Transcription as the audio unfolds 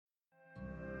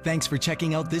Thanks for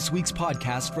checking out this week's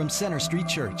podcast from Center Street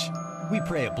Church. We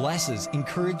pray it blesses,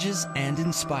 encourages, and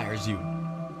inspires you.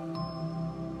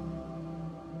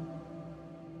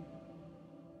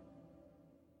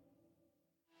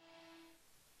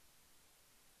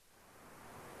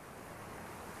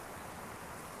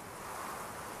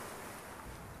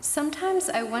 Sometimes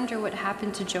I wonder what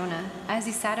happened to Jonah as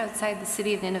he sat outside the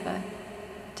city of Nineveh.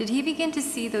 Did he begin to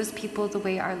see those people the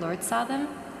way our Lord saw them?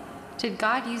 Did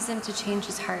God use them to change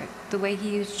his heart the way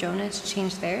he used Jonah to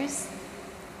change theirs?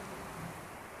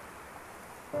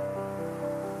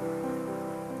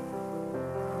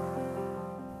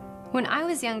 When I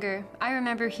was younger, I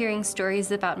remember hearing stories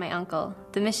about my uncle,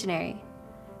 the missionary.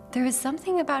 There was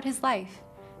something about his life,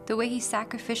 the way he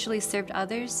sacrificially served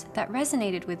others, that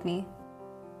resonated with me.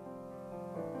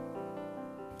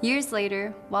 Years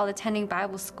later, while attending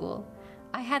Bible school,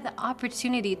 I had the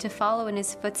opportunity to follow in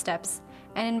his footsteps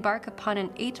and embark upon an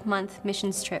 8-month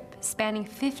missions trip spanning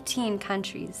 15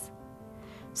 countries.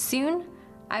 Soon,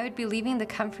 I would be leaving the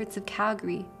comforts of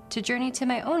Calgary to journey to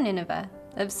my own Nineveh,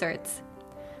 of sorts.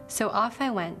 So off I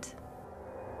went.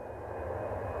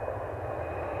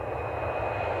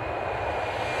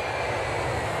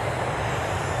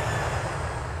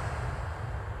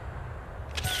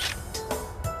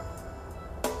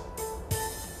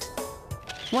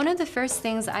 One of the first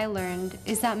things I learned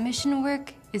is that mission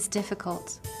work is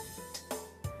difficult.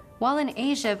 While in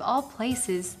Asia, of all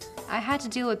places, I had to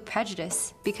deal with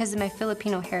prejudice because of my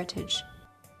Filipino heritage.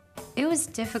 It was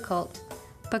difficult,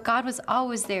 but God was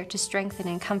always there to strengthen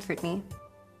and comfort me.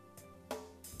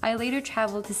 I later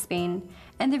traveled to Spain,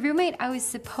 and the roommate I was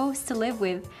supposed to live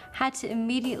with had to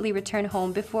immediately return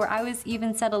home before I was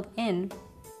even settled in.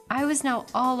 I was now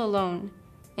all alone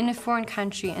in a foreign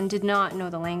country and did not know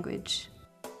the language.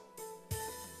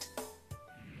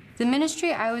 The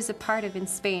ministry I was a part of in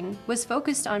Spain was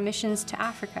focused on missions to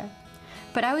Africa,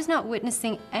 but I was not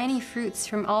witnessing any fruits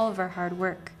from all of our hard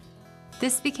work.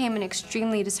 This became an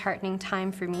extremely disheartening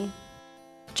time for me.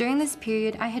 During this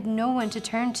period, I had no one to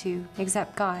turn to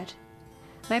except God.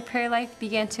 My prayer life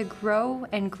began to grow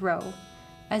and grow,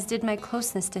 as did my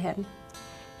closeness to Him.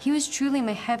 He was truly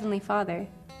my Heavenly Father.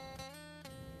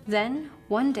 Then,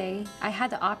 one day, I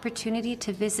had the opportunity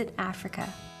to visit Africa.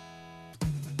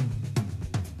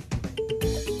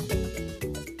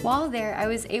 While there, I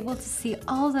was able to see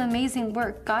all the amazing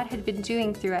work God had been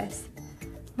doing through us.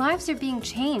 Lives are being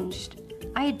changed.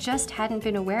 I just hadn't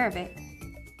been aware of it.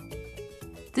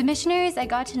 The missionaries I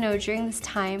got to know during this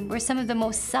time were some of the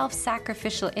most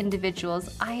self-sacrificial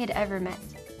individuals I had ever met.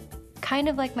 Kind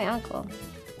of like my uncle.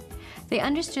 They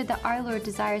understood that our Lord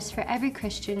desires for every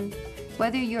Christian,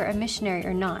 whether you're a missionary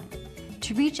or not,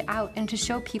 to reach out and to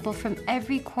show people from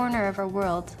every corner of our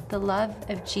world the love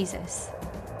of Jesus.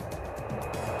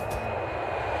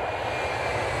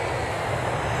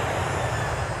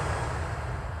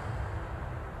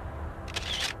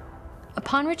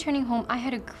 Upon returning home, I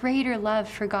had a greater love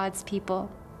for God's people.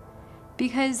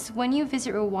 Because when you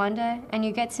visit Rwanda and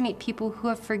you get to meet people who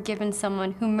have forgiven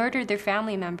someone who murdered their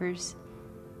family members,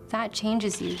 that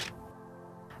changes you.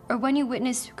 Or when you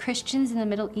witness Christians in the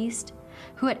Middle East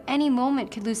who at any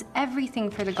moment could lose everything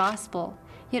for the gospel,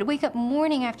 yet wake up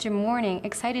morning after morning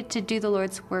excited to do the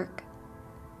Lord's work,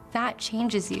 that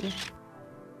changes you.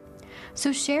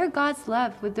 So share God's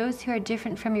love with those who are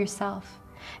different from yourself.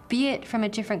 Be it from a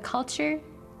different culture,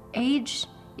 age,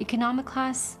 economic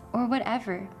class, or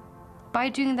whatever. By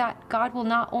doing that, God will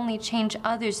not only change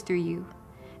others through you,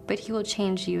 but He will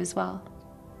change you as well.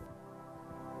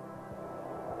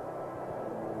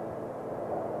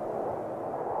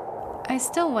 I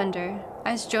still wonder,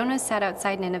 as Jonah sat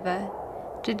outside Nineveh,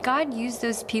 did God use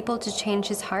those people to change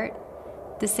his heart,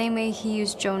 the same way He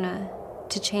used Jonah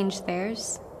to change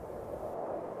theirs?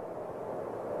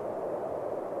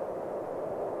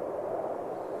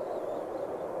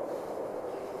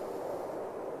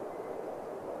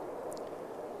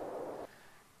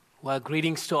 Well,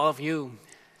 greetings to all of you.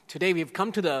 Today we've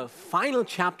come to the final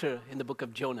chapter in the book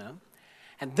of Jonah.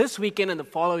 And this weekend and the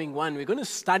following one, we're going to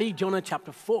study Jonah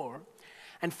chapter 4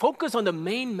 and focus on the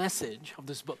main message of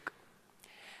this book.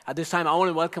 At this time, I want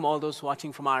to welcome all those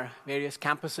watching from our various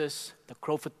campuses, the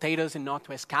Crowfoot Theaters in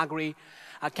Northwest Calgary,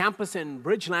 our campus in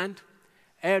Bridgeland,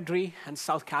 Airdrie, and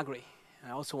South Calgary. I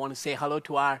also want to say hello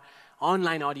to our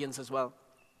online audience as well.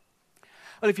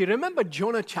 Well, if you remember,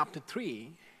 Jonah chapter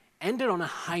 3 ended on a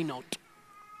high note.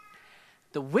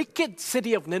 The wicked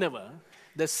city of Nineveh,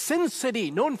 the sin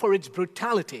city known for its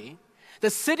brutality,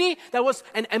 the city that was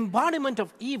an embodiment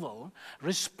of evil,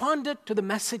 responded to the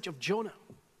message of Jonah.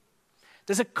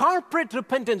 There's a corporate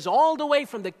repentance all the way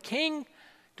from the king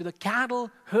to the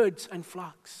cattle, herds, and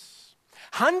flocks.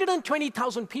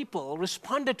 120,000 people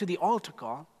responded to the altar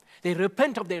call. They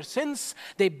repent of their sins,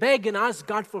 they beg and ask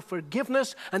God for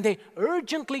forgiveness, and they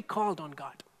urgently called on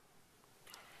God.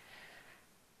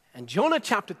 And Jonah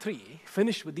chapter 3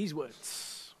 finished with these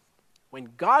words.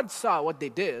 When God saw what they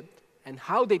did and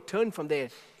how they turned from their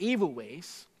evil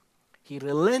ways, he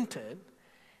relented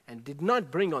and did not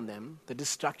bring on them the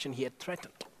destruction he had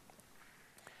threatened.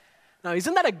 Now,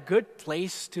 isn't that a good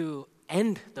place to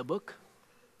end the book?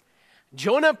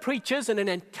 Jonah preaches and an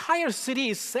entire city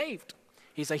is saved.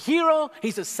 He's a hero,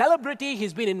 he's a celebrity,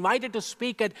 he's been invited to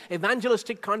speak at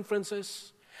evangelistic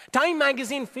conferences. Time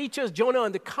magazine features Jonah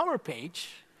on the cover page,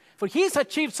 for he's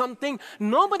achieved something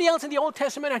nobody else in the Old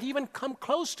Testament had even come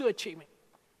close to achieving.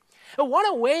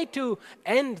 What a way to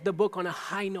end the book on a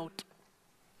high note.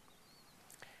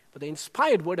 But the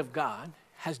inspired word of God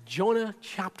has Jonah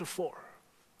chapter 4.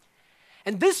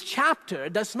 And this chapter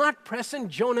does not present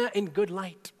Jonah in good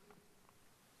light.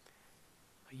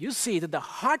 You see that the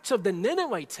hearts of the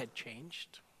Ninevites had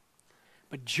changed,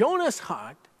 but Jonah's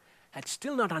heart had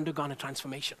still not undergone a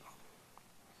transformation.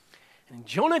 And in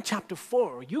Jonah chapter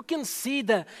 4, you can see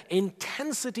the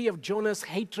intensity of Jonah's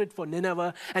hatred for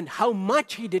Nineveh and how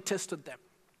much he detested them.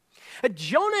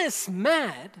 Jonah is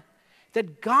mad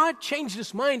that God changed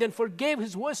his mind and forgave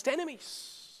his worst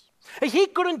enemies. He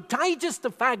couldn't digest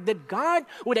the fact that God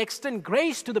would extend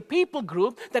grace to the people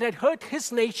group that had hurt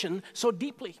his nation so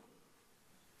deeply.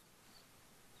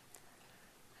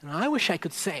 And I wish I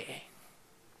could say,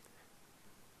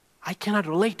 I cannot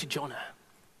relate to Jonah,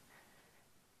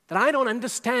 that I don't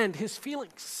understand his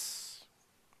feelings.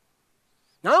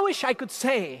 Now I wish I could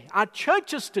say, our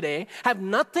churches today have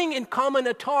nothing in common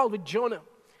at all with Jonah,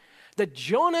 that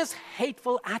Jonah's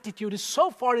hateful attitude is so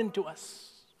foreign to us.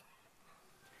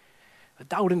 But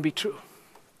that wouldn't be true.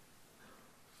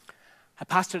 I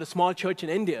pastored a small church in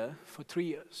India for 3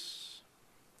 years.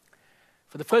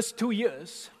 For the first 2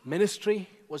 years, ministry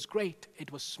was great.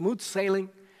 It was smooth sailing.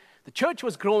 The church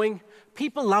was growing.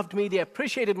 People loved me. They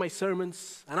appreciated my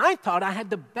sermons. And I thought I had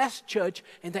the best church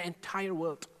in the entire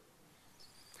world.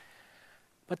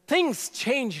 But things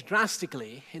changed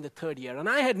drastically in the third year, and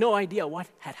I had no idea what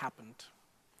had happened.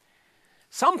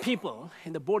 Some people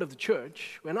in the board of the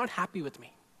church were not happy with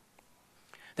me.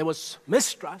 There was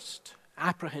mistrust,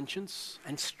 apprehensions,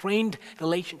 and strained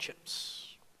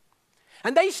relationships.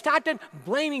 And they started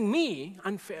blaming me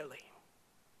unfairly.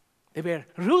 They were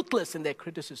ruthless in their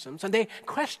criticisms, and they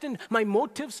questioned my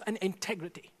motives and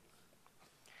integrity.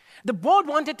 The board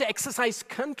wanted to exercise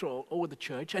control over the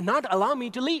church and not allow me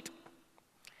to lead.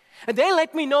 And they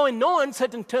let me know in no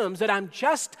uncertain terms that I'm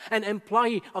just an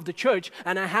employee of the church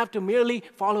and I have to merely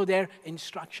follow their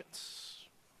instructions.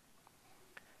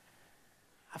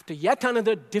 After yet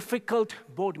another difficult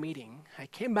board meeting, I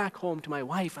came back home to my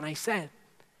wife and I said,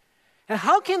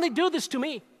 how can they do this to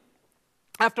me?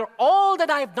 After all that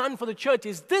I've done for the church,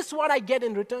 is this what I get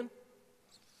in return?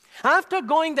 After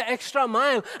going the extra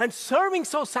mile and serving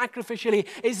so sacrificially,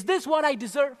 is this what I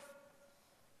deserve?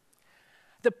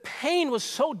 The pain was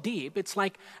so deep, it's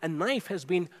like a knife has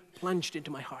been plunged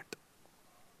into my heart.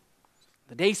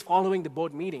 The days following the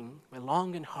board meeting were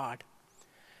long and hard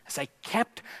as I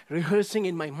kept rehearsing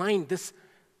in my mind this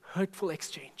hurtful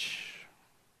exchange.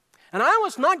 And I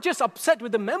was not just upset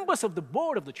with the members of the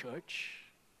board of the church,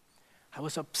 I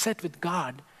was upset with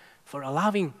God for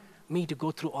allowing me to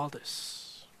go through all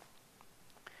this.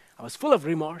 I was full of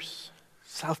remorse,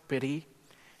 self-pity,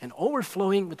 and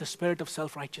overflowing with the spirit of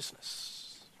self-righteousness.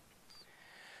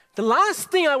 The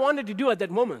last thing I wanted to do at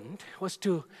that moment was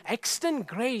to extend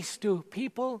grace to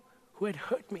people who had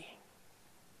hurt me.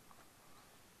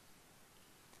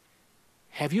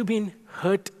 Have you been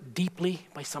hurt deeply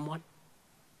by someone?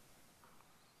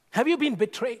 Have you been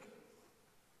betrayed?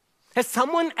 Has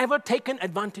someone ever taken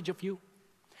advantage of you?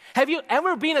 Have you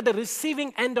ever been at the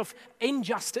receiving end of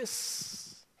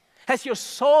injustice? Has your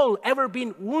soul ever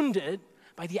been wounded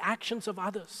by the actions of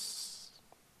others?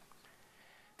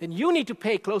 Then you need to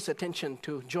pay close attention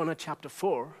to Jonah chapter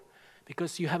 4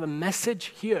 because you have a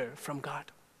message here from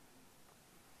God.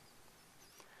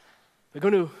 We're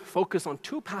going to focus on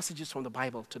 2 passages from the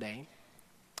Bible today.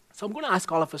 So I'm going to ask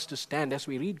all of us to stand as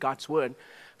we read God's word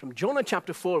from Jonah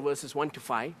chapter 4 verses 1 to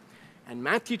 5 and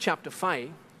Matthew chapter 5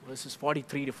 verses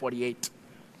 43 to 48.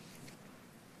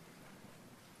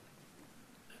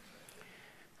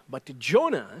 But to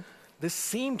Jonah, this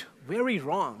seemed very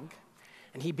wrong,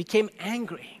 and he became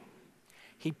angry.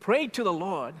 He prayed to the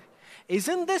Lord,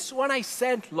 "Isn't this what I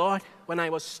said, Lord, when I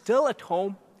was still at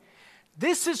home?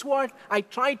 This is what I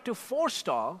tried to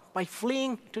forestall by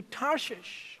fleeing to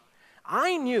Tarshish.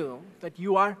 I knew that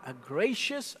you are a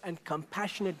gracious and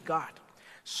compassionate God,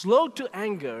 slow to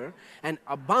anger, and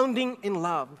abounding in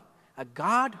love, a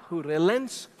God who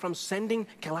relents from sending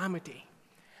calamity.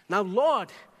 Now,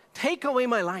 Lord, take away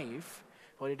my life,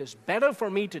 for it is better for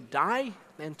me to die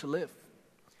than to live."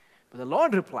 But the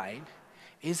Lord replied,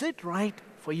 "Is it right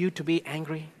for you to be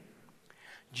angry?"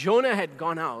 Jonah had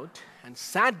gone out and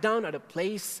sat down at a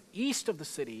place east of the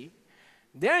city.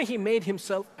 There he made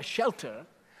himself a shelter,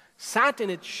 sat in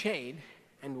its shade,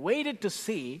 and waited to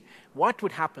see what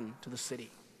would happen to the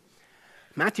city.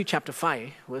 Matthew chapter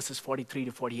 5, verses 43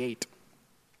 to 48.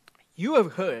 "You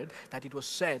have heard that it was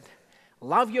said,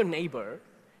 'Love your neighbor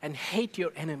and hate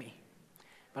your enemy.'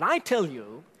 But I tell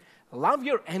you, love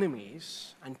your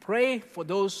enemies and pray for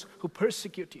those who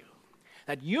persecute you,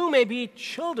 that you may be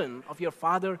children of your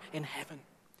Father in heaven.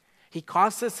 He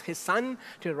causes his sun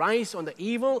to rise on the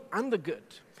evil and the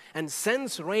good, and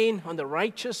sends rain on the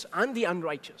righteous and the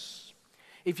unrighteous.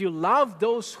 If you love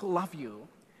those who love you,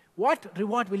 what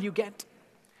reward will you get?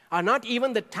 Are not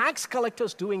even the tax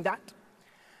collectors doing that?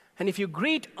 And if you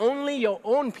greet only your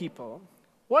own people,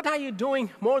 what are you doing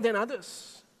more than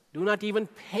others? Do not even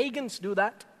pagans do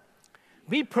that?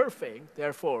 Be perfect,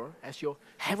 therefore, as your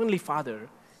heavenly Father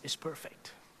is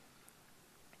perfect."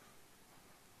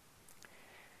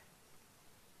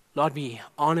 Lord, we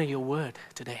honor your word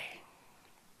today.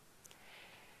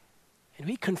 And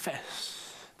we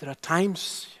confess there are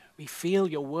times we feel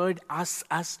your word asks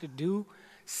us to do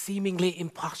seemingly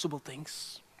impossible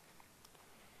things.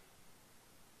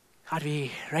 God,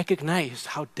 we recognize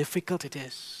how difficult it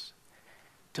is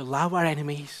to love our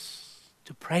enemies,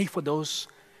 to pray for those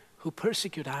who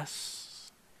persecute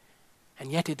us,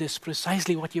 and yet it is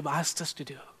precisely what you've asked us to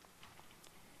do.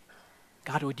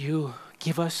 God, would you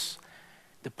give us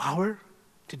the power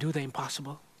to do the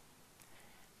impossible?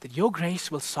 That your grace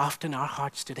will soften our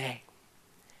hearts today,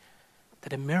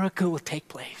 that a miracle will take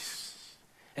place,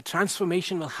 a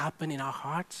transformation will happen in our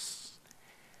hearts,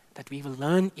 that we will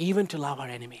learn even to love our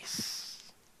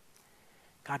enemies.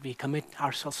 God, we commit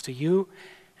ourselves to you,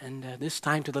 and this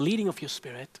time to the leading of your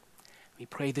Spirit. We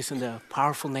pray this in the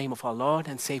powerful name of our Lord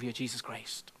and Savior, Jesus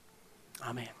Christ.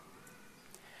 Amen.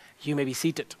 You may be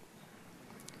seated.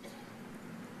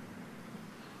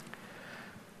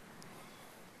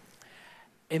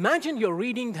 Imagine you're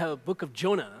reading the book of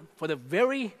Jonah for the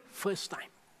very first time.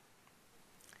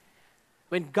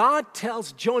 When God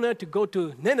tells Jonah to go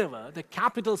to Nineveh, the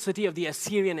capital city of the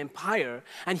Assyrian Empire,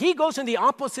 and he goes in the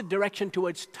opposite direction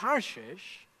towards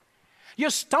Tarshish, you're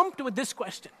stumped with this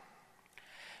question.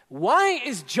 Why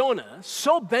is Jonah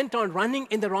so bent on running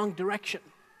in the wrong direction?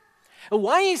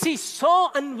 Why is he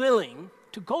so unwilling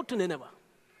to go to Nineveh?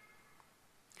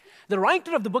 The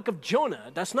writer of the book of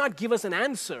Jonah does not give us an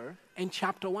answer in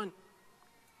chapter 1.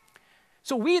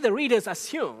 So we, the readers,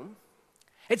 assume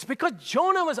it's because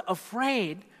Jonah was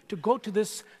afraid to go to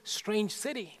this strange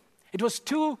city. It was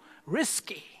too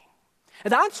risky.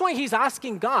 And that's why he's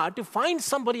asking God to find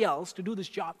somebody else to do this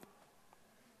job.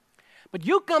 But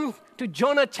you come to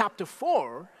Jonah chapter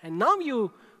 4, and now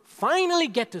you finally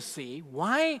get to see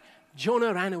why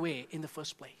Jonah ran away in the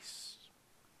first place.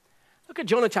 Look at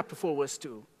Jonah chapter 4, verse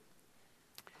 2.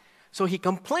 So he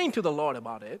complained to the Lord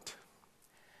about it.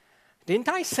 "Didn't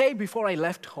I say before I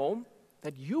left home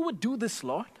that you would do this,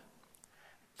 Lord?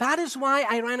 That is why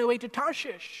I ran away to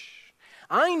Tarshish.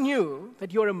 I knew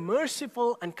that you're a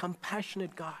merciful and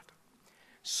compassionate God,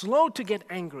 slow to get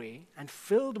angry and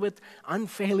filled with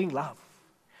unfailing love.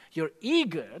 You're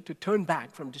eager to turn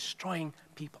back from destroying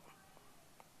people."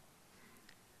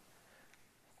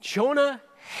 Jonah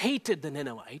hated the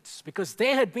Ninevites because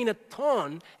they had been a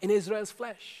thorn in Israel's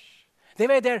flesh. They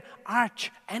were their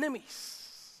arch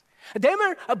enemies. They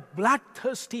were a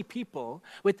bloodthirsty people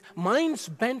with minds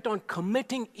bent on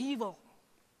committing evil.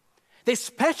 They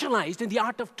specialized in the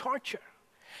art of torture.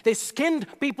 They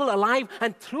skinned people alive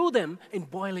and threw them in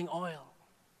boiling oil.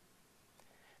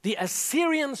 The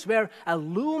Assyrians were a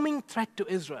looming threat to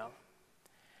Israel.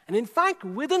 And in fact,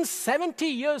 within 70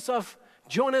 years of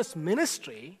Jonah's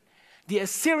ministry, the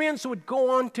Assyrians would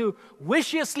go on to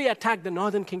viciously attack the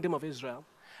northern kingdom of Israel,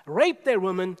 rape their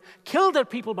women, kill their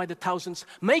people by the thousands,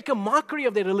 make a mockery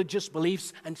of their religious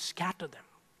beliefs, and scatter them.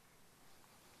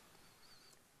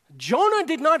 Jonah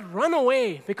did not run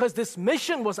away because this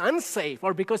mission was unsafe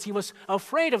or because he was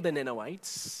afraid of the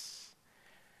Ninevites.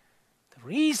 The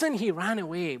reason he ran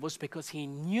away was because he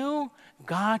knew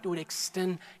God would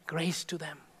extend grace to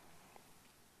them.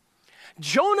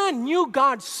 Jonah knew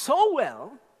God so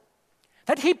well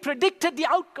that he predicted the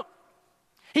outcome.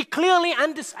 He clearly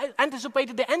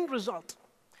anticipated the end result,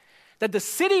 that the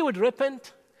city would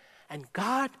repent and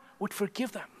God would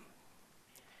forgive them.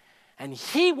 And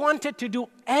he wanted to do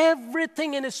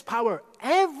everything in his power,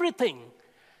 everything,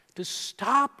 to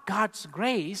stop God's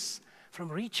grace from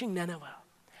reaching Nineveh.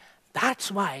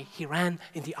 That's why he ran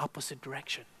in the opposite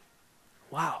direction.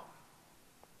 Wow.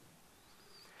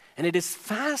 And it is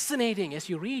fascinating as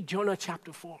you read Jonah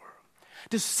chapter 4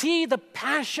 to see the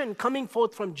passion coming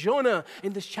forth from Jonah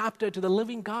in this chapter to the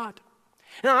living God.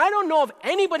 Now, I don't know of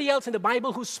anybody else in the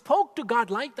Bible who spoke to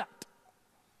God like that.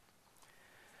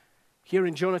 Here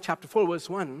in Jonah chapter 4, verse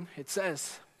 1, it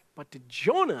says, "But to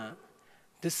Jonah,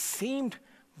 this seemed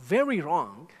very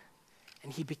wrong,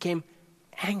 and he became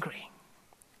angry."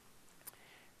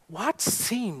 What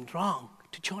seemed wrong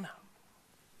to Jonah?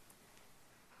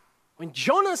 When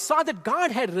Jonah saw that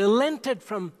God had relented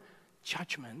from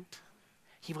judgment,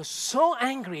 he was so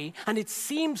angry, and it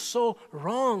seemed so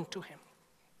wrong to him.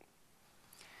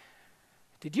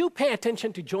 Did you pay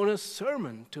attention to Jonah's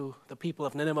sermon to the people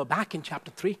of Nineveh back in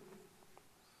chapter 3?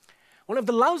 One of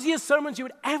the lousiest sermons you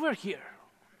would ever hear.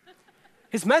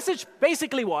 His message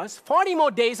basically was, 40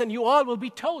 more days and you all will be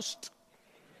toast.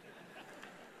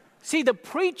 See, the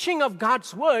preaching of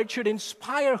God's word should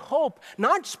inspire hope,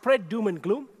 not spread doom and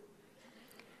gloom.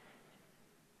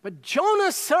 But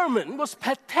Jonah's sermon was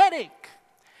pathetic.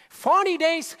 40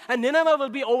 days and Nineveh will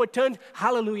be overturned.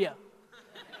 Hallelujah.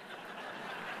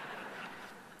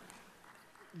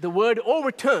 The word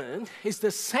overturned is the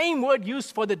same word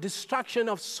used for the destruction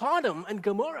of Sodom and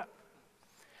Gomorrah.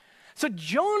 So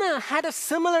Jonah had a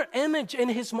similar image in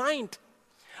his mind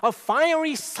of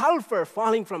fiery sulfur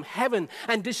falling from heaven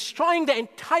and destroying the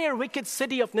entire wicked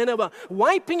city of Nineveh,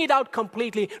 wiping it out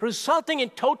completely, resulting in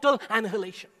total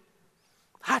annihilation.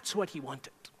 That's what he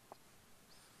wanted.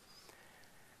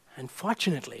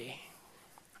 Unfortunately,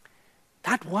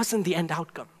 that wasn't the end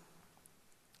outcome.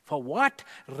 For what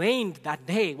reigned that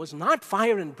day was not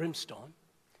fire and brimstone,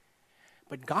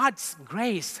 but God's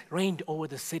grace reigned over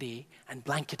the city and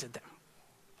blanketed them.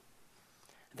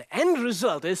 The end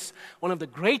result is one of the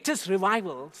greatest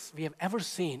revivals we have ever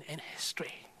seen in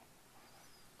history.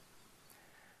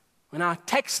 When our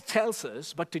text tells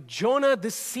us, "But to Jonah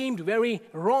this seemed very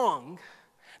wrong,"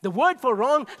 the word for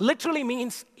wrong literally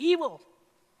means evil.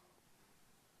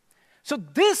 So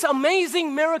this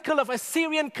amazing miracle of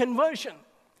Assyrian conversion,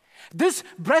 this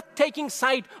breathtaking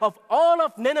sight of all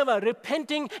of Nineveh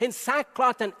repenting in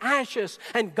sackcloth and ashes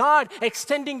and God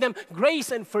extending them grace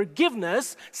and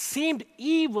forgiveness seemed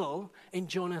evil in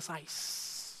Jonah's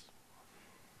eyes.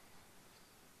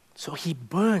 So he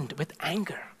burned with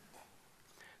anger.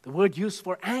 The word used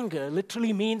for anger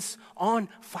literally means on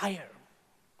fire.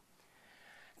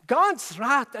 God's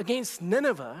wrath against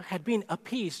Nineveh had been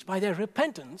appeased by their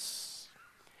repentance,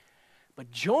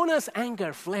 but Jonah's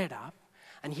anger flared up.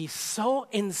 And he's so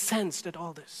incensed at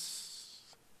all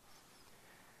this.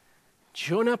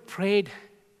 Jonah prayed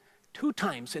 2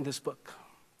 times in this book.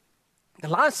 The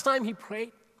last time he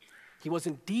prayed, he was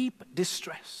in deep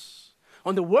distress,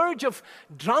 on the verge of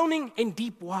drowning in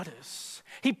deep waters.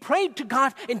 He prayed to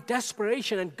God in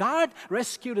desperation, and God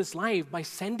rescued his life by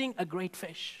sending a great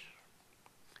fish.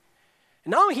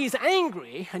 And now he's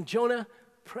angry, and Jonah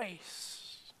prays.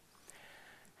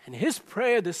 And his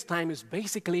prayer this time is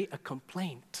basically a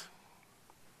complaint.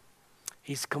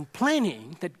 He's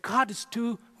complaining that God is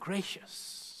too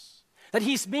gracious, that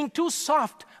he's being too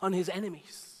soft on his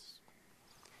enemies.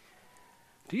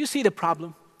 Do you see the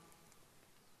problem?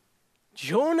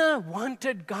 Jonah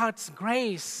wanted God's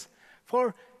grace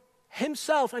for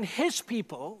himself and his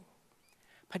people,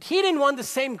 but he didn't want the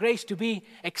same grace to be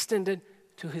extended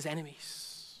to his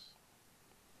enemies.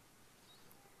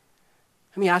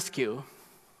 Let me ask you,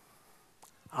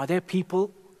 are there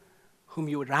people whom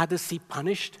you would rather see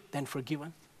punished than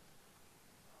forgiven?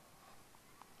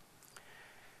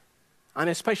 I'm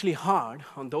especially hard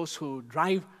on those who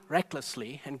drive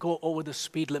recklessly and go over the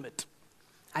speed limit.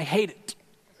 I hate it.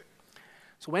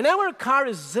 So whenever a car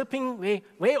is zipping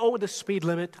way over the speed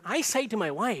limit, I say to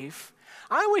my wife,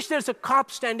 I wish there's a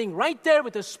cop standing right there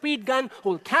with a speed gun who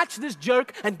will catch this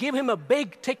jerk and give him a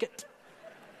big ticket.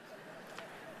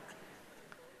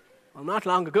 Well, not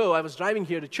long ago, I was driving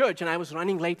here to church and I was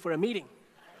running late for a meeting.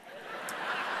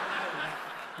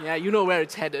 Yeah, you know where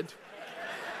it's headed.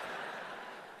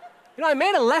 I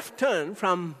made a left turn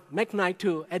from McKnight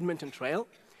to Edmonton Trail.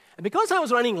 And because I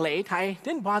was running late, I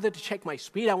didn't bother to check my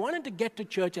speed. I wanted to get to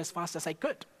church as fast as I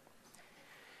could.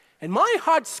 And my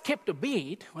heart skipped a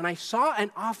beat when I saw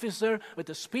an officer with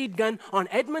a speed gun on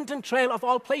Edmonton Trail of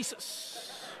all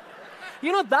places.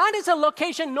 That is a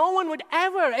location no one would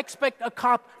ever expect a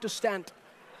cop to stand.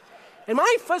 And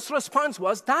my first response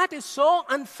was, that is so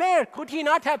unfair. Could he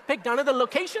not have picked another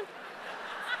location?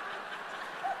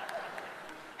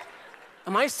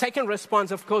 my second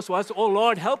response, of course, was, "Oh,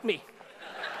 Lord, help me."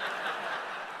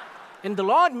 And the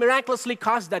Lord miraculously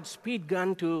caused that speed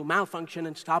gun to malfunction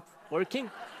and stop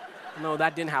working. No,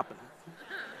 that didn't happen.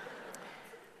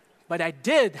 But I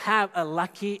did have a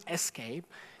lucky escape.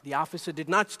 The officer did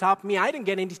not stop me. I didn't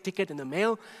get any ticket in the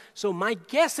mail. So my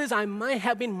guess is I might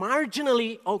have been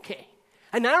marginally okay.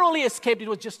 I narrowly escaped. It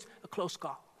was just a close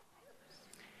call.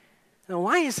 Now,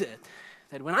 why is it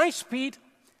that when I speed,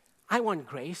 I want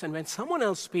grace, and when someone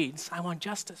else speeds, I want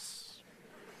justice?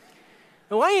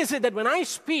 Now, why is it that when I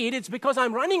speed, it's because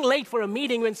I'm running late for a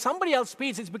meeting? When somebody else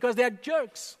speeds, it's because they're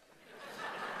jerks?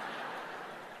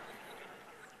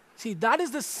 See, that is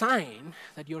the sign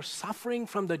that you're suffering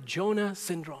from the Jonah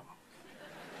syndrome.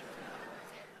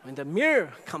 When the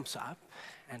mirror comes up,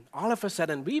 and all of a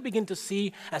sudden we begin to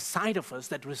see a side of us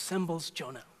that resembles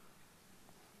Jonah.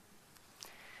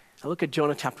 Now look at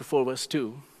Jonah chapter 4, verse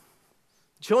 2.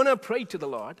 Jonah prayed to the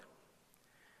Lord,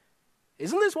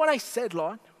 "Isn't this what I said,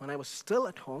 Lord, when I was still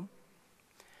at home?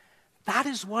 That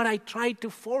is what I tried to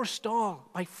forestall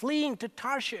by fleeing to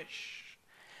Tarshish.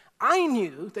 I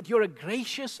knew that you're a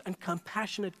gracious and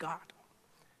compassionate God,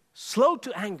 slow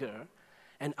to anger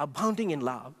and abounding in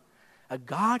love, a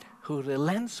God who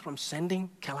relents from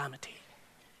sending calamity."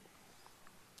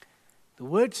 The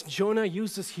words Jonah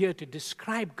uses here to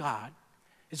describe God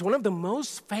is one of the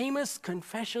most famous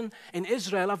confession in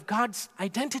Israel of God's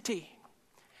identity.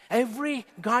 Every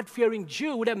God-fearing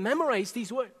Jew would have memorized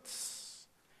these words.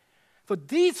 For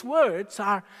these words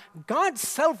are God's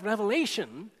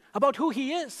self-revelation about who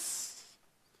He is.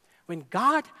 When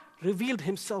God revealed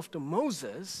Himself to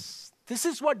Moses, this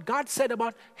is what God said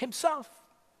about Himself.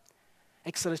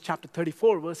 Exodus chapter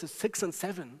 34, verses 6 and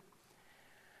 7.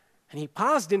 "And He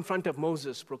passed in front of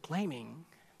Moses, proclaiming,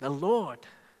 the Lord,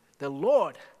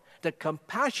 the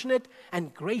compassionate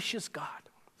and gracious God,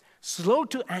 slow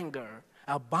to anger,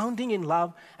 abounding in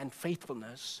love and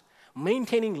faithfulness,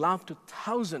 maintaining love to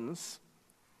thousands,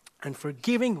 and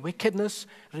forgiving wickedness,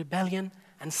 rebellion,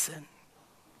 and sin."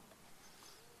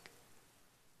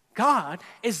 God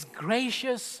is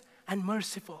gracious and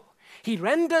merciful. He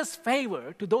renders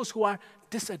favor to those who are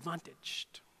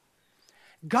disadvantaged.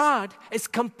 God is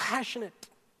compassionate.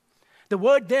 The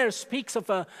word there speaks of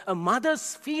a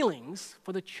mother's feelings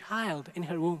for the child in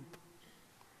her womb.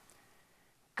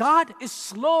 God is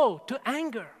slow to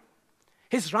anger.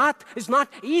 His wrath is not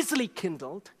easily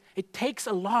kindled. It takes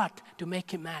a lot to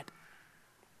make Him mad.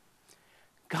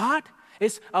 God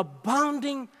is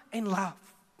abounding in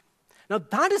love. Now,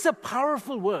 that is a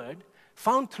powerful word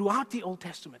found throughout the Old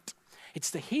Testament. It's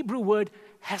the Hebrew word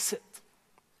hesed.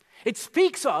 It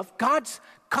speaks of God's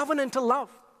covenantal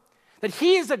love, that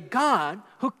He is a God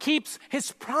who keeps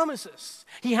His promises.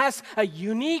 He has a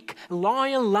unique,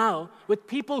 loyal love with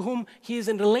people whom He is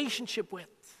in relationship with.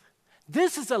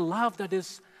 This is a love that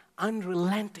is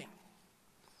unrelenting.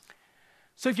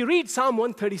 So if you read Psalm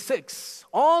 136,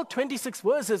 all 26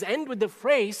 verses end with the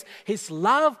phrase, "His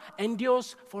love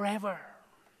endures forever."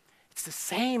 It's the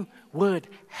same word,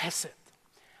 hesed,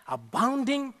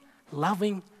 abounding,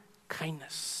 loving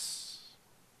kindness.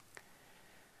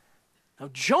 Now,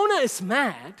 Jonah is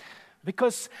mad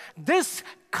because this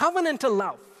covenantal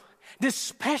love, this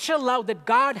special love that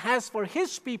God has for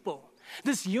His people,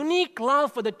 this unique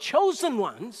love for the chosen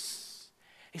ones,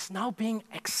 is now being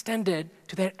extended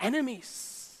to their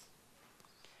enemies.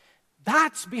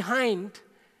 That's behind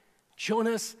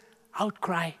Jonah's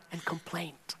outcry and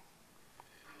complaint.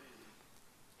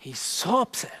 He's so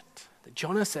upset that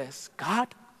Jonah says,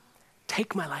 "God,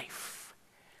 take my life.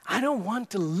 I don't want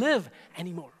to live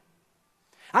anymore.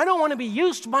 I don't want to be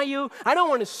used by you. I don't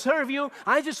want to serve you.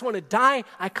 I just want to die.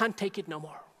 I can't take it no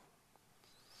more."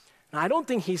 Now, I don't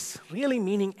think he's really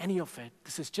meaning any of it.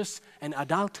 This is just an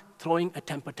adult throwing a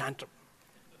temper tantrum.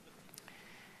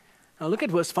 Now, look at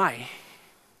verse 5.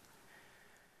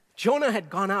 Jonah had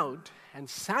gone out and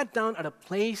sat down at a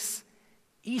place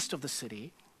east of the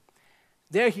city.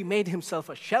 There he made himself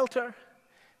a shelter,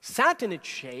 sat in its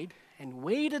shade, and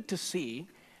waited to see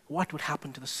what would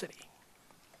happen to the city.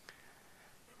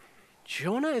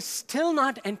 Jonah is still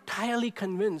not entirely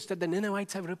convinced that the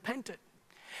Ninevites have repented.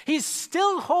 He's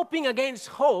still hoping against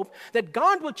hope that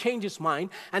God will change His mind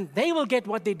and they will get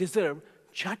what they deserve,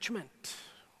 judgment.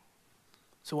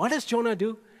 So what does Jonah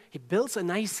do? He builds a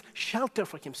nice shelter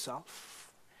for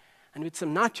himself. And with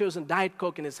some nachos and Diet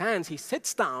Coke in his hands, he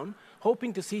sits down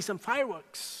hoping to see some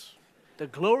fireworks, the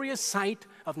glorious sight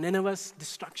of Nineveh's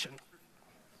destruction.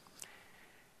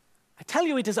 I tell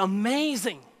you, it is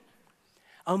amazing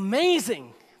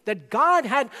that God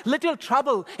had little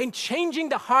trouble in changing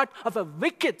the heart of a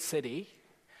wicked city,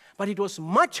 but it was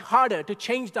much harder to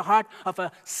change the heart of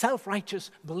a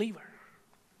self-righteous believer.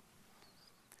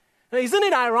 Now, isn't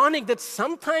it ironic that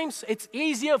sometimes it's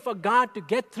easier for God to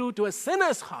get through to a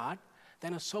sinner's heart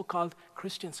than a so-called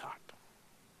Christian's heart?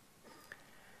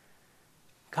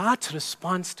 God's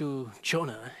response to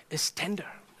Jonah is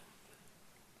tender.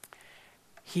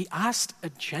 He asked a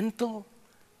gentle,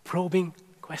 probing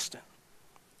question.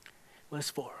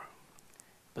 Verse 4,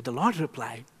 but the Lord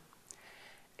replied,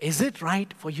 is it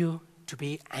right for you to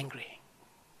be angry?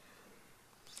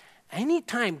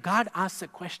 Anytime God asks a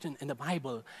question in the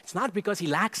Bible, it's not because he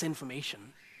lacks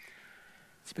information.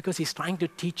 It's because he's trying to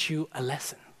teach you a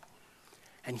lesson.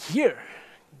 And here,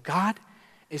 God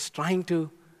is trying to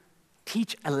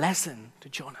teach a lesson to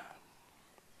Jonah.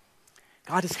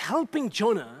 God is helping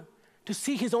Jonah to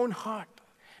see his own heart.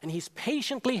 And he's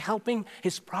patiently helping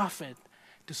his prophet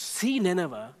to see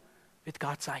Nineveh with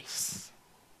God's eyes.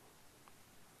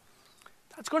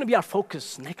 That's going to be our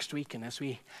focus next weekend as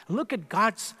we look at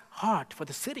God's heart for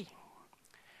the city.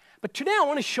 But today I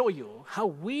want to show you how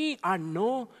we are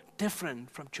no different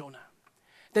from Jonah.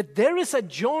 That there is a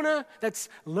Jonah that's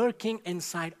lurking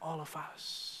inside all of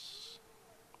us.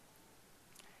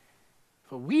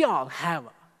 For we all have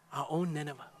our own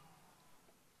Nineveh.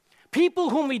 People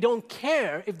whom we don't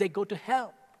care if they go to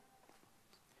hell.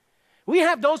 We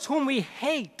have those whom we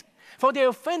hate, for they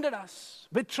offended us,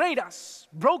 betrayed us,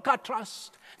 broke our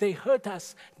trust. They hurt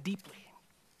us deeply.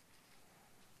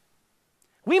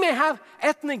 We may have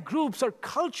ethnic groups or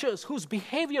cultures whose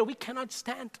behavior we cannot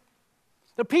stand.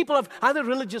 The people of other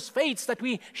religious faiths that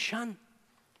we shun.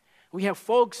 We have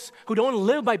folks who don't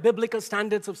live by biblical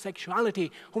standards of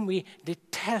sexuality, whom we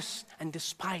detest and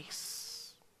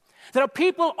despise. There are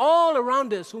people all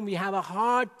around us whom we have a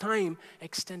hard time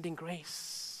extending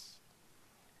grace.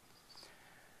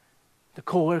 The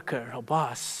coworker or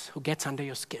boss who gets under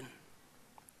your skin.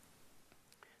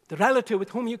 The relative with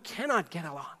whom you cannot get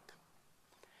along.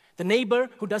 The neighbor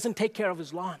who doesn't take care of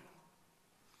his lawn.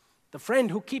 The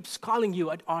friend who keeps calling you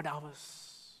at odd hours.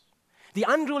 The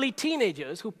unruly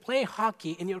teenagers who play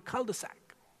hockey in your cul-de-sac.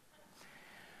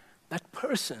 That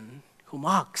person who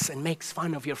mocks and makes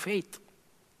fun of your faith.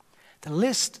 The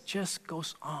list just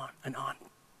goes on and on.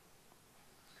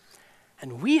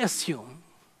 And we assume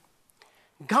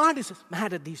God is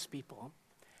mad at these people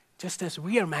just as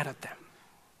we are mad at them.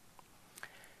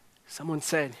 Someone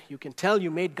said, you can tell you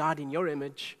made God in your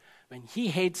image when he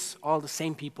hates all the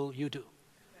same people you do.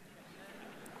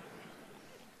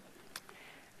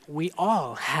 We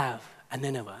all have a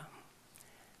Nineveh,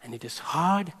 and it is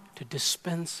hard to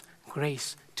dispense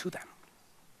grace to them.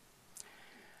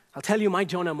 I'll tell you my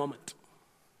Jonah moment.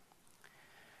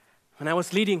 When I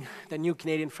was leading the New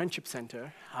Canadian Friendship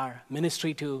Center, our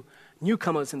ministry to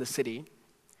newcomers in the city,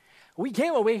 we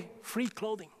gave away free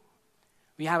clothing.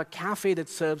 We have a cafe that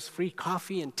serves free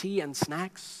coffee and tea and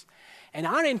snacks. And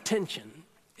our intention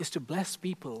is to bless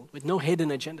people with no hidden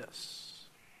agendas.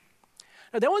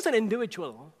 Now, there was an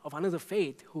individual of another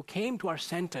faith who came to our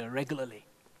center regularly.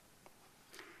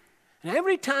 And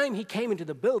every time he came into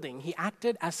the building, he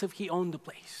acted as if he owned the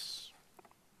place.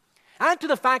 Add to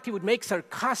the fact he would make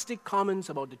sarcastic comments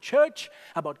about the church,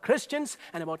 about Christians,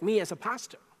 and about me as a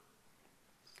pastor.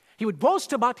 He would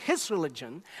boast about his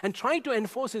religion and try to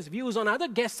enforce his views on other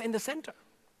guests in the center.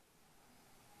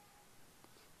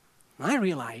 I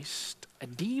realized a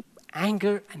deep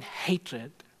anger and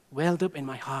hatred welled up in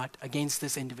my heart against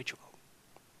this individual.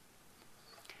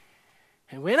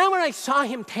 And whenever I saw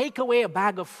him take away a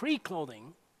bag of free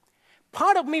clothing,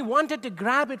 part of me wanted to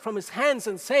grab it from his hands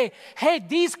and say, hey,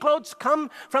 these clothes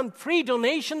come from free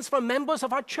donations from members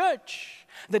of our church.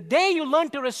 The day you learn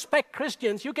to respect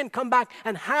Christians, you can come back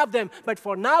and have them. But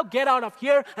for now, get out of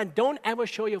here and don't ever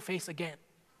show your face again.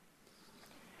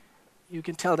 You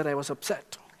can tell that I was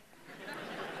upset.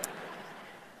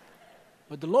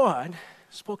 But the Lord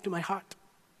spoke to my heart.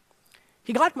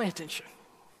 He got my attention.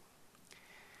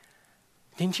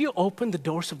 Didn't you open the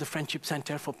doors of the Friendship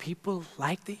Center for people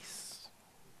like these?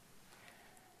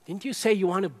 Didn't you say you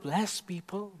want to bless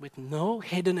people with no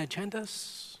hidden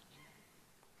agendas?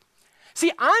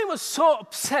 See, I was so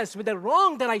obsessed with the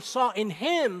wrong that I saw in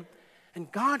him, and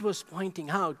God was pointing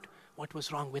out what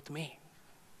was wrong with me.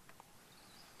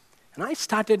 And I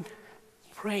started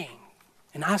praying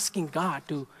and asking God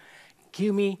to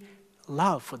give me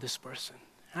love for this person.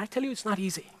 And I tell you, it's not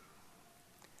easy.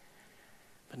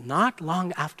 But not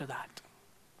long after that,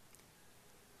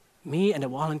 me and a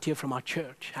volunteer from our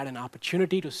church had an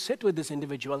opportunity to sit with this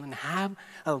individual and have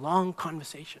a long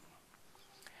conversation.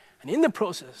 And in the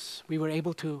process, we were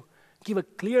able to give a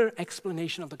clear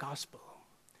explanation of the gospel.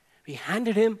 We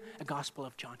handed him a Gospel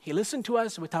of John. He listened to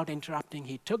us without interrupting.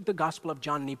 He took the Gospel of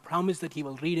John and he promised that he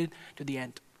will read it to the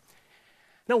end.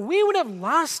 Now, we would have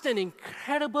lost an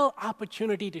incredible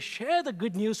opportunity to share the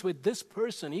good news with this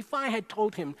person if I had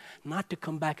told him not to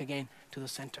come back again to the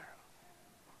center.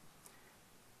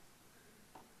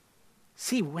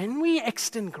 See, when we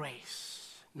extend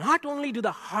grace, not only do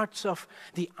the hearts of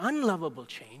the unlovable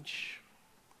change,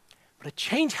 but a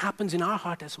change happens in our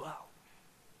heart as well.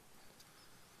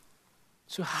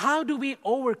 So how do we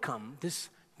overcome this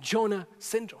Jonah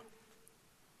syndrome?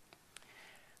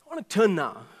 I want to turn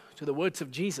now to the words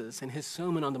of Jesus in his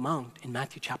Sermon on the Mount in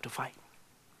Matthew chapter 5.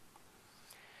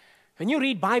 When you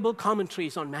read Bible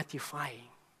commentaries on Matthew 5,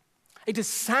 it is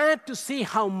sad to see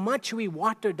how much we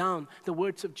water down the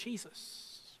words of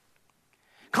Jesus.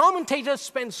 Commentators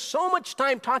spend so much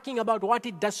time talking about what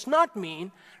it does not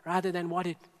mean rather than what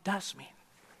it does mean.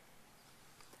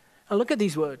 Now look at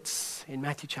these words in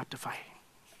Matthew chapter 5.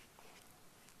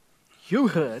 You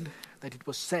heard that it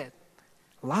was said,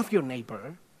 love your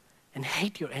neighbor and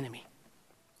hate your enemy.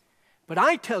 But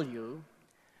I tell you,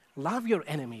 love your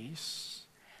enemies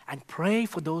and pray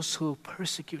for those who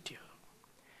persecute you,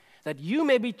 that you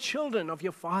may be children of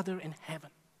your Father in heaven.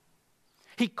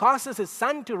 He causes his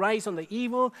sun to rise on the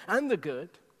evil and the good,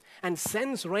 and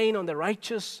sends rain on the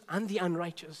righteous and the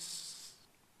unrighteous.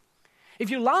 If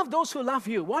you love those who love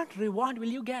you, what reward will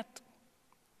you get?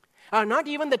 Are not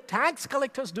even the tax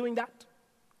collectors doing that?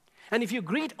 And if you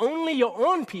greet only your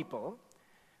own people,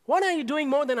 what are you doing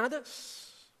more than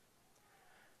others?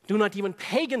 Do not even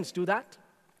pagans do that?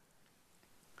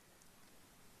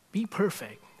 Be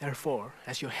perfect, therefore,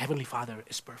 as your heavenly Father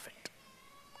is perfect.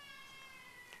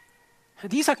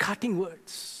 These are cutting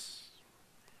words.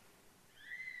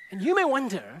 And you may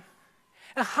wonder,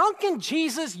 how can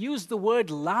Jesus use the word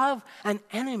love and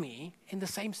enemy in the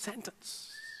same sentence?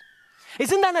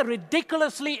 Isn't that a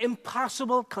ridiculously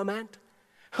impossible command?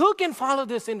 Who can follow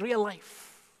this in real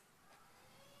life?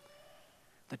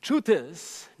 The truth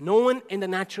is, no one in the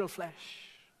natural flesh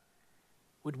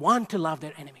would want to love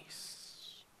their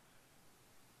enemies.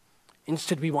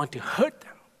 Instead, we want to hurt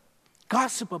them,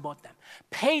 gossip about them,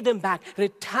 pay them back,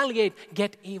 retaliate,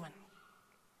 get even.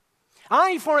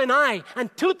 Eye for an eye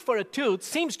and tooth for a tooth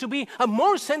seems to be a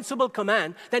more sensible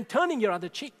command than turning your other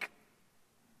cheek.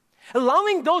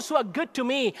 Loving those who are good to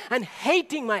me and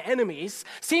hating my enemies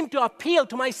seem to appeal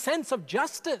to my sense of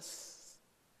justice.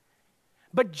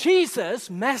 But Jesus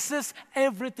messes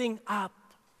everything up.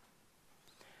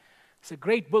 It's a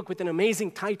great book with an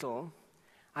amazing title.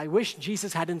 I wish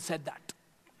Jesus hadn't said that.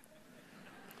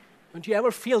 Don't you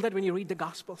ever feel that when you read the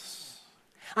Gospels?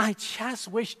 I just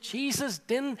wish Jesus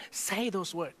didn't say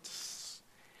those words.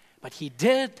 But he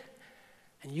did,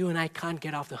 and you and I can't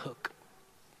get off the hook.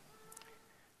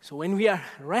 So when we are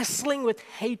wrestling with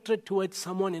hatred towards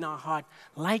someone in our heart,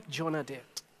 like Jonah did,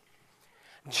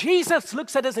 Jesus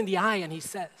looks at us in the eye and he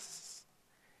says,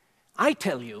 I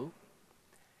tell you,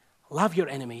 love your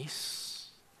enemies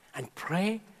and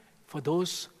pray for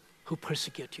those who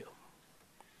persecute you.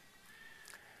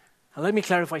 Now let me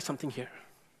clarify something here.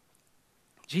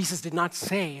 Jesus did not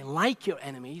say, like your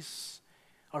enemies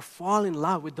or fall in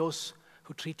love with those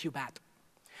who treat you bad.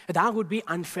 That would be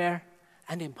unfair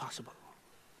and impossible.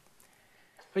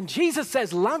 When Jesus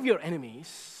says, love your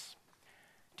enemies,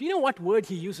 do you know what word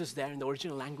he uses there in the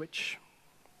original language?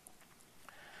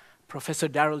 Professor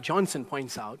Darrell Johnson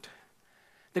points out,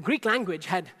 the Greek language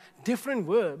had different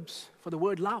verbs for the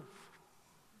word love.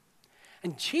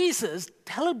 And Jesus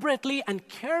deliberately and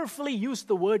carefully used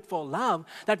the word for love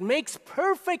that makes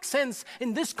perfect sense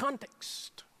in this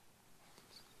context.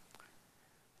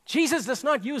 Jesus does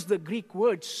not use the Greek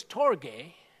word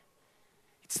storge.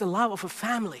 It's the love of a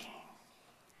family.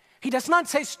 He does not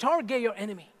say storge your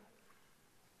enemy.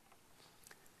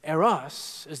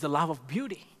 Eros is the love of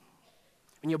beauty.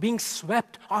 When you're being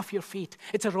swept off your feet,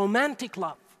 it's a romantic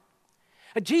love.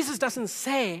 Jesus doesn't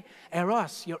say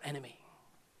eros your enemy.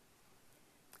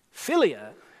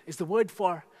 Philia is the word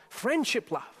for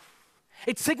friendship love.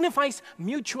 It signifies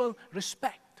mutual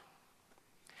respect.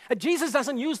 Jesus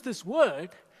doesn't use this word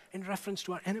in reference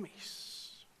to our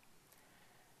enemies.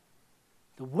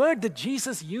 The word that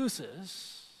Jesus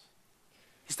uses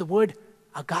is the word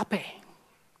agape.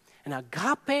 And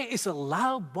agape is a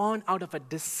love born out of a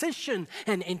decision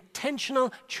and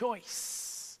intentional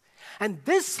choice. And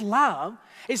this love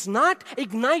is not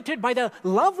ignited by the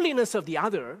loveliness of the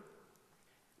other,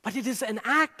 but it is an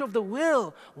act of the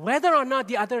will, whether or not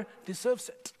the other deserves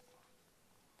it.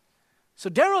 So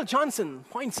Darrell Johnson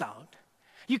points out,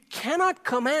 you cannot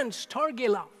command storge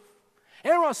love,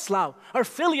 eros love, or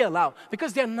philia love,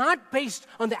 because they're not based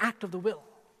on the act of the will.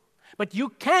 But you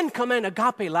can command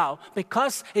agape love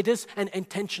because it is an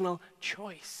intentional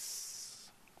choice.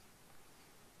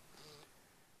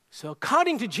 So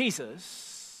according to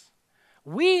Jesus,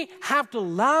 we have to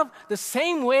love the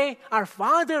same way our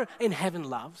Father in heaven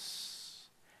loves,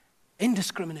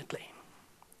 indiscriminately.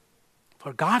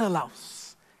 For God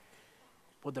allows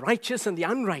both the righteous and the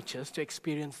unrighteous to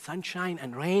experience sunshine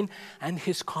and rain and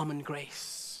His common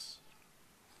grace.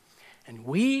 And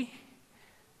we,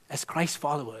 as Christ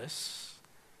followers,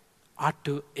 ought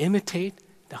to imitate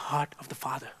the heart of the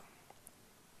Father.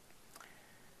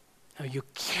 Now, you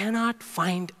cannot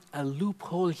find a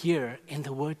loophole here in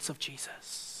the words of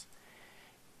Jesus.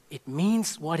 It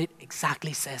means what it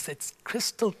exactly says. It's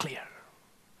crystal clear.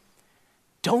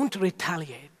 Don't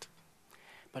retaliate,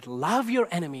 but love your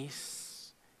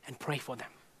enemies and pray for them.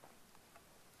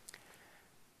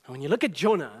 And when you look at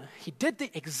Jonah, he did the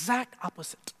exact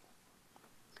opposite.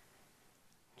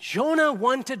 Jonah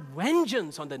wanted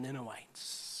vengeance on the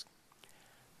Ninevites,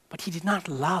 but he did not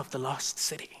love the lost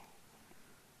city.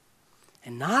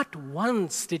 And not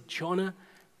once did Jonah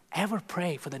ever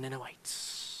pray for the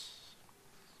Ninevites.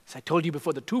 As I told you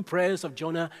before, the two prayers of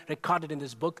Jonah recorded in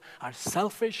this book are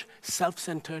selfish,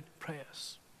 self-centered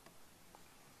prayers.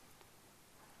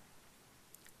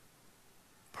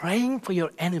 Praying for your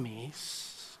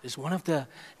enemies is one of the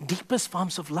deepest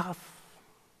forms of love.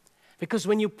 Because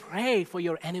when you pray for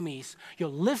your enemies, you're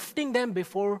lifting them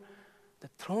before the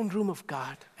throne room of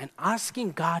God and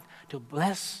asking God to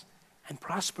bless and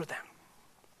prosper them.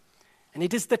 And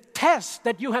it is the test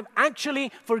that you have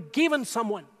actually forgiven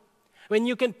someone. When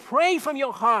you can pray from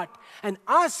your heart and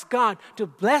ask God to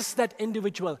bless that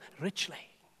individual richly.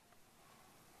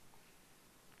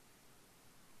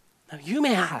 Now you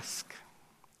may ask,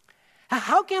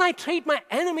 how can I treat my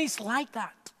enemies like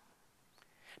that?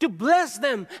 To bless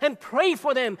them and pray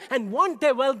for them and want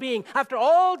their well-being after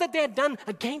all that they had done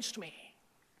against me?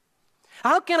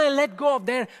 How can I let go of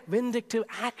their vindictive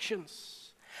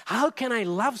actions? How can I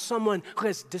love someone who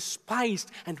has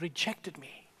despised and rejected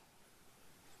me?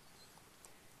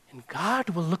 And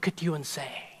God will look at you and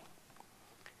say,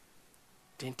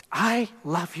 didn't I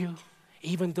love you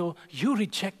even though you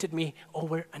rejected me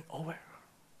over and over?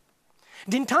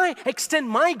 Didn't I extend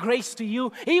my grace to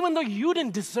you even though you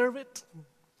didn't deserve it?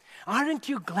 Aren't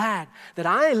you glad that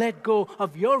I let go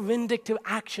of your vindictive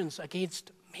actions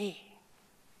against me?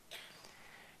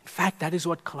 In fact, that is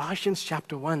what Colossians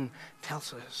chapter 1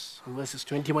 tells us in verses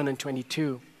 21 and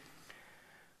 22.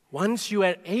 Once you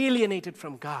were alienated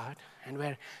from God and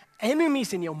were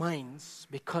enemies in your minds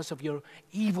because of your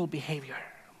evil behavior.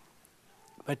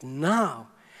 But now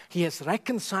He has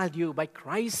reconciled you by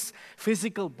Christ's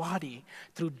physical body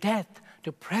through death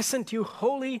to present you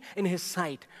holy in His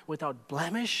sight, without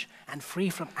blemish and free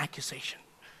from accusation.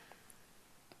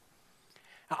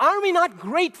 Are we not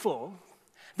grateful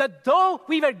that though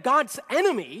we were God's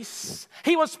enemies,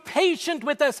 He was patient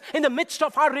with us in the midst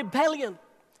of our rebellion?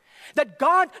 That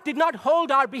God did not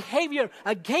hold our behavior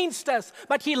against us,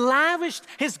 but He lavished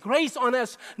His grace on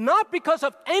us, not because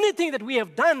of anything that we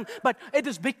have done, but it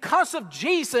is because of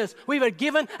Jesus we were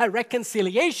given a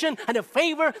reconciliation and a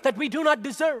favor that we do not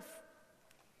deserve.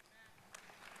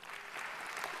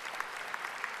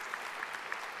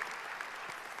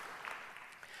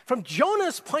 From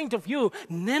Jonah's point of view,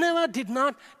 Nineveh did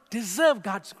not deserve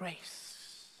God's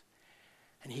grace.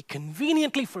 And he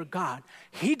conveniently forgot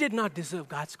he did not deserve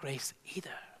God's grace either.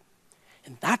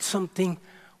 And that's something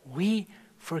we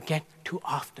forget too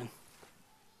often.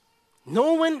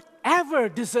 No one ever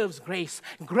deserves grace.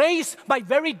 Grace, by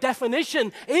very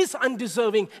definition, is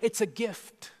undeserving. It's a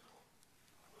gift.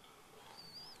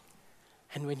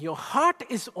 And when your heart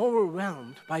is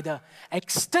overwhelmed by the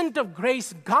extent of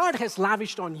grace God has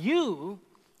lavished on you,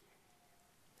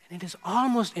 then it is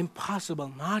almost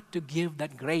impossible not to give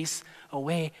that grace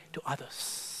away to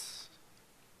others.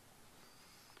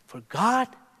 For God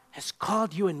has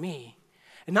called you and me,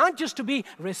 and not just to be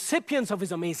recipients of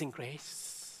His amazing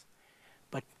grace,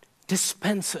 but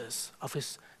dispensers of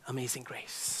His amazing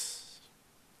grace.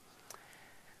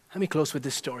 Let me close with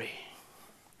this story.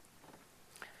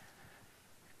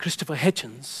 Christopher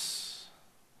Hitchens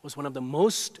was one of the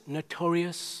most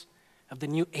notorious of the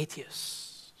new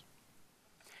atheists.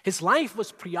 His life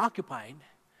was preoccupied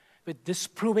with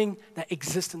disproving the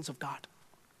existence of God.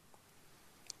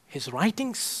 His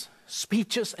writings,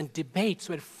 speeches, and debates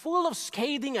were full of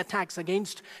scathing attacks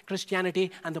against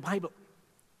Christianity and the Bible.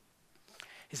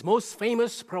 His most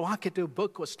famous provocative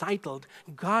book was titled,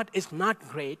 God is Not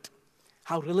Great,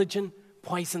 How Religion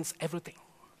Poisons Everything.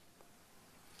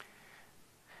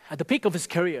 At the peak of his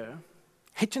career,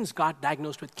 Hitchens got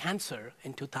diagnosed with cancer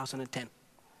in 2010.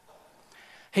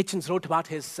 Hitchens wrote about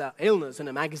his illness in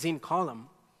a magazine column,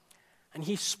 and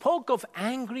he spoke of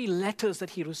angry letters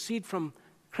that he received from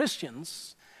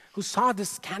Christians who saw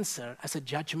this cancer as a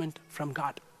judgment from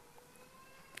God.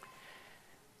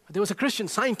 There was a Christian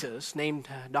scientist named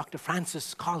Dr.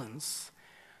 Francis Collins,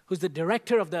 who's the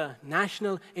director of the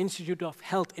National Institute of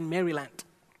Health in Maryland.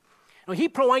 Now, he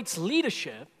provides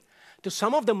leadership to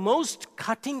some of the most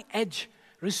cutting-edge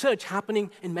research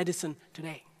happening in medicine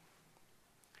today.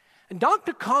 And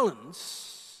Dr.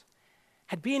 Collins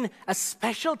had been a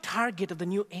special target of the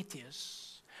new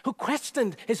atheists who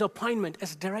questioned his appointment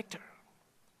as director.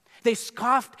 They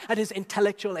scoffed at his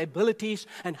intellectual abilities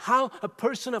and how a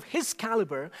person of his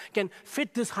caliber can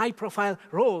fit this high-profile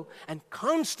role, and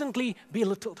constantly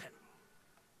belittled him.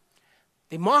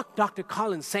 They mocked Dr.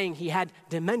 Collins, saying he had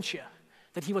dementia,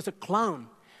 that he was a clown,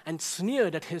 and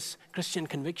sneered at his Christian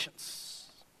convictions.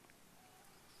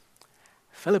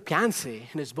 Philip Yancey,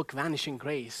 in his book Vanishing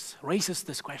Grace, raises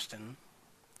this question: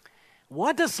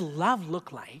 what does love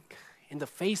look like in the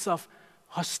face of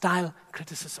hostile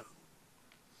criticism?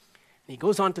 And he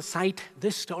goes on to cite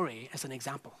this story as an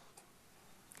example.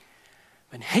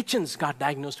 When Hitchens got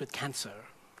diagnosed with cancer,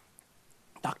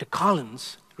 Dr.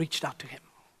 Collins reached out to him.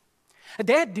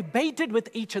 They had debated with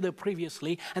each other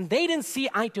previously, and they didn't see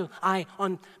eye to eye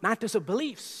on matters of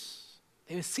beliefs.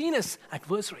 They were seen as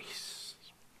adversaries.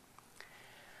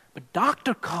 But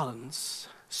Dr. Collins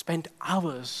spent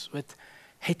hours with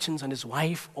Hitchens and his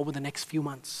wife over the next few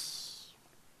months.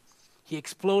 He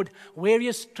explored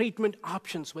various treatment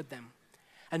options with them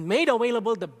and made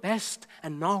available the best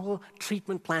and novel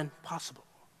treatment plan possible.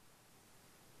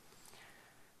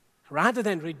 Rather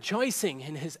than rejoicing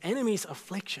in his enemy's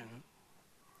affliction,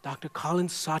 Dr.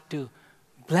 Collins sought to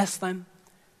bless them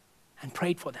and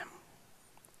prayed for them.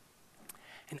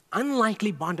 An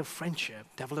unlikely bond of friendship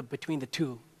developed between the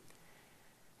two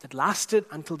that lasted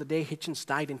until the day Hitchens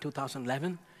died in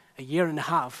 2011, a year and a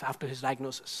half after his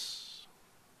diagnosis.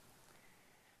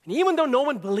 And even though no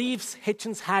one believes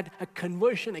Hitchens had a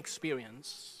conversion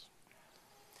experience,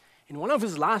 in one of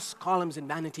his last columns in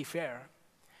Vanity Fair,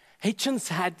 Hitchens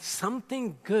had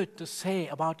something good to say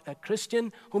about a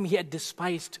Christian whom he had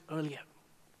despised earlier.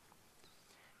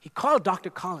 He called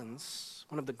Dr. Collins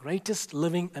one of the greatest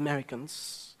living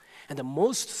Americans and the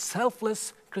most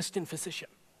selfless Christian physician.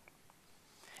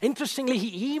 Interestingly,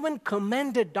 he even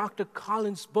commended Dr.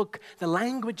 Collins' book, The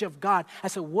Language of God,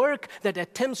 as a work that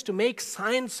attempts to make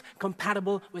science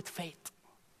compatible with faith.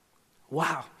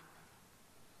 Wow.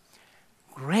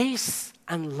 Grace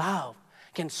and love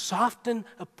can soften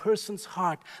a person's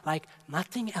heart like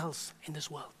nothing else in this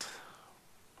world.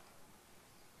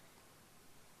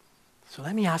 So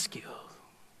let me ask you,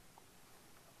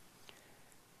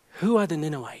 who are the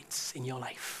Ninevites in your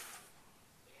life?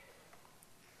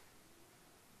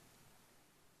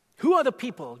 Who are the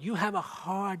people you have a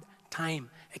hard time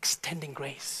extending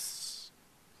grace?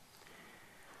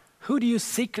 Who do you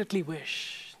secretly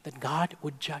wish that God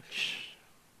would judge?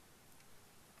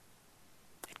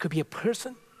 It could be a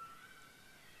person.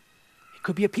 It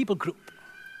could be a people group.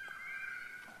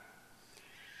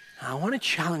 Now, I want to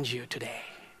challenge you today,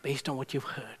 based on what you've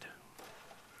heard,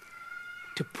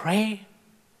 to pray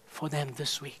for them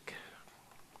this week.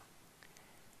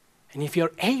 And if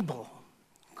you're able,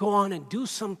 go on and do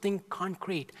something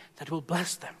concrete that will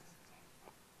bless them.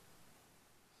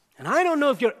 And I don't know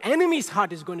if your enemy's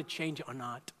heart is going to change or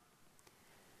not,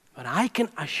 but I can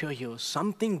assure you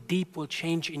something deep will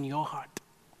change in your heart.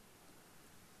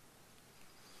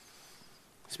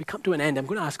 As we come to an end, I'm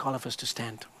going to ask all of us to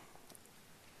stand.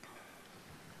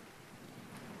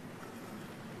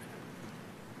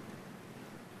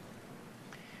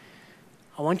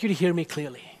 I want you to hear me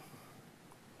clearly.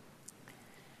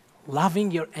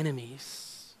 Loving your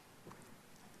enemies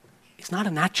is not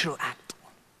a natural act.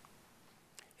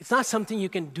 It's not something you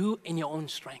can do in your own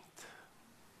strength.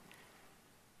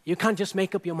 You can't just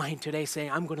make up your mind today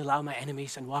saying, I'm going to love my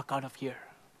enemies and walk out of here,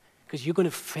 because you're going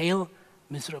to fail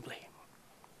miserably.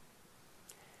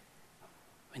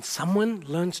 When someone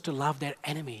learns to love their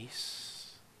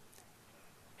enemies,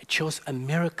 it shows a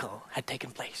miracle had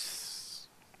taken place.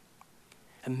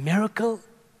 A miracle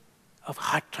of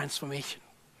heart transformation.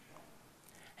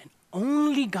 And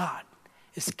only God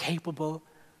is capable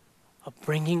of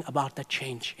bringing about that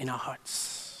change in our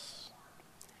hearts.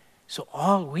 So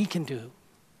all we can do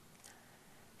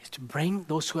is to bring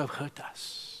those who have hurt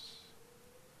us,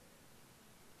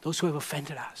 those who have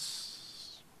offended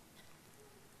us,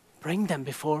 bring them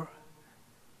before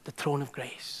the throne of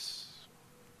grace.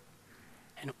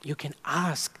 And you can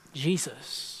ask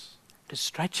Jesus to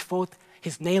stretch forth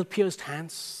his nail-pierced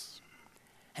hands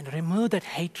and remove that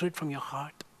hatred from your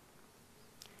heart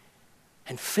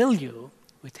and fill you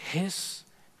with His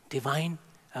divine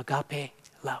agape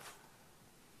love.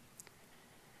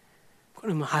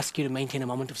 I'm going to ask you to maintain a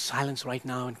moment of silence right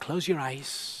now and close your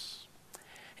eyes.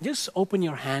 And just open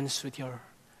your hands with your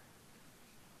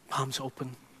palms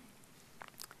open.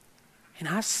 And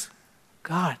ask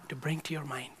God to bring to your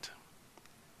mind,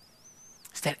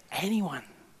 is there anyone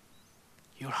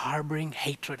you're harboring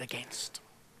hatred against?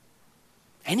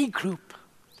 Any group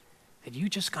that you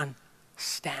just can't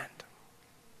stand?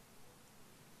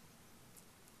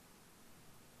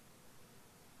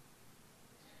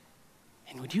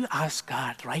 And would you ask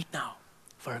God right now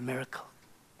for a miracle?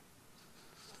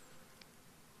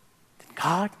 That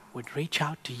God would reach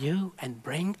out to you and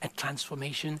bring a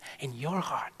transformation in your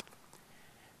heart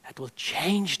that will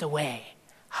change the way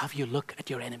how you look at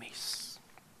your enemies.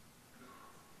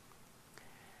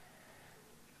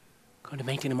 I'm going to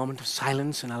maintain a moment of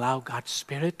silence and allow God's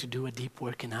Spirit to do a deep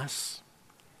work in us.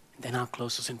 And then I'll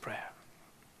close us in prayer.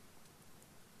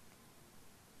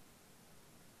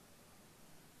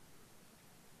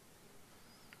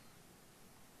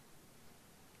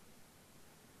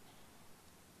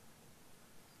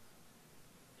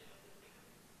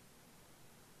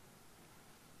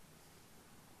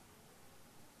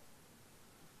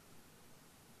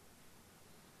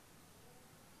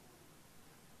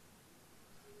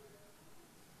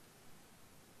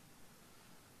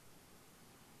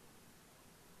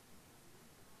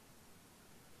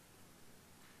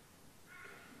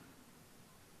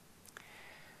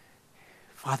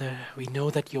 Father, we know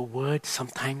that your word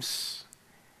sometimes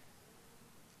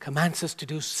commands us to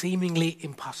do seemingly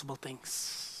impossible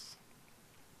things.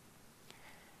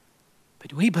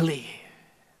 But we believe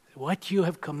that what you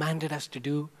have commanded us to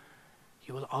do,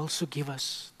 you will also give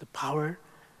us the power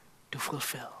to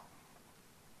fulfill.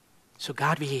 So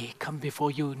God, we come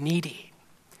before you needy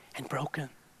and broken.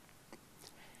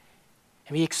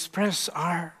 And we express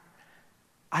our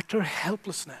utter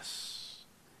helplessness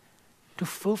to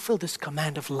fulfill this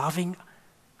command of loving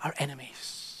our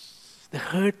enemies. The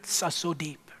hurts are so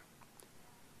deep.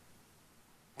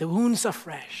 The wounds are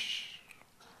fresh.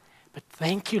 But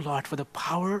thank you, Lord, for the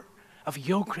power of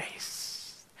your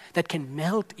grace that can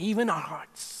melt even our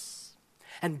hearts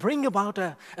and bring about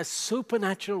a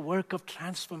supernatural work of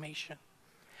transformation.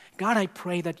 God, I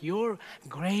pray that your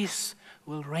grace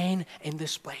will reign in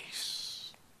this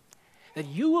place, that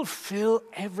you will fill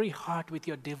every heart with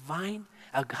your divine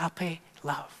agape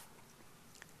love.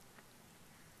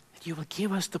 That you will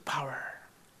give us the power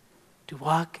to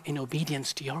walk in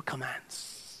obedience to your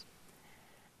commands.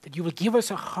 That you will give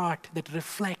us a heart that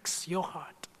reflects your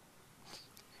heart.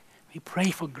 We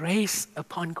pray for grace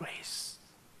upon grace.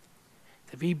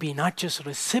 That we be not just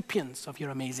recipients of your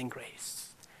amazing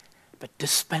grace, but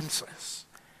dispensers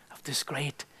of this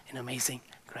great and amazing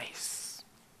grace.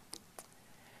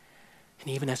 And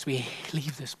even as we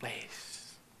leave this place,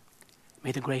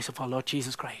 may the grace of our Lord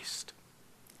Jesus Christ,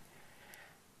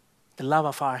 the love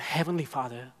of our Heavenly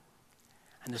Father,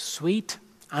 and the sweet,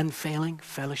 unfailing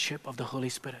fellowship of the Holy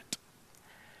Spirit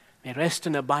may rest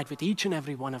and abide with each and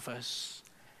every one of us,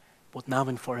 both now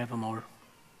and forevermore.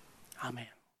 Amen.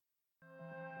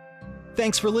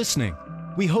 Thanks for listening.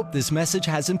 We hope this message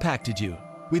has impacted you.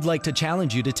 We'd like to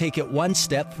challenge you to take it one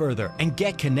step further and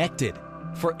get connected.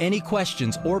 For any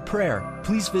questions or prayer,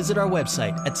 please visit our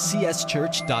website at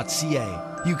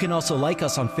cschurch.ca. You can also like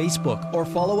us on Facebook or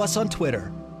follow us on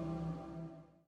Twitter.